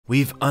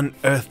we've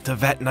unearthed a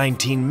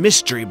Vat19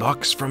 mystery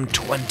box from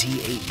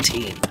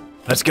 2018.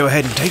 Let's go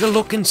ahead and take a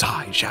look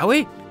inside, shall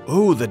we?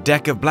 Ooh, the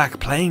deck of black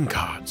playing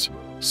cards.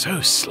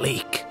 So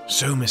sleek,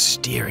 so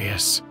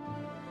mysterious.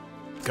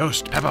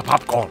 Ghost pepper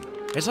popcorn.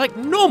 It's like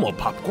normal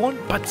popcorn,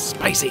 but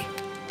spicy.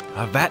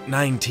 A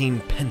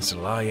Vat19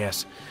 pencil, ah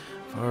yes.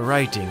 For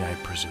writing, I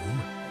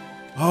presume.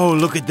 Oh,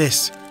 look at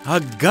this.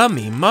 A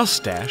gummy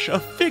mustache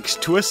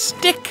affixed to a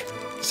stick.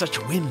 Such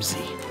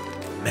whimsy.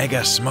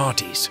 Mega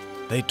Smarties.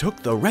 They took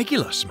the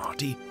regular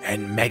Smartie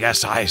and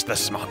mega-sized the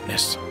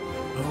smartness.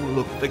 Oh,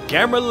 look, the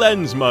camera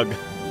lens mug.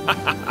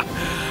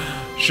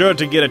 Sure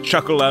to get a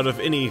chuckle out of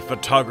any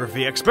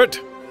photography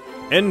expert.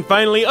 And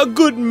finally, a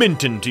good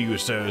minton to you,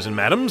 sirs and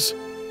madams.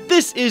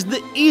 This is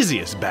the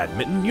easiest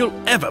badminton you'll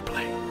ever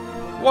play.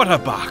 What a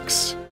box.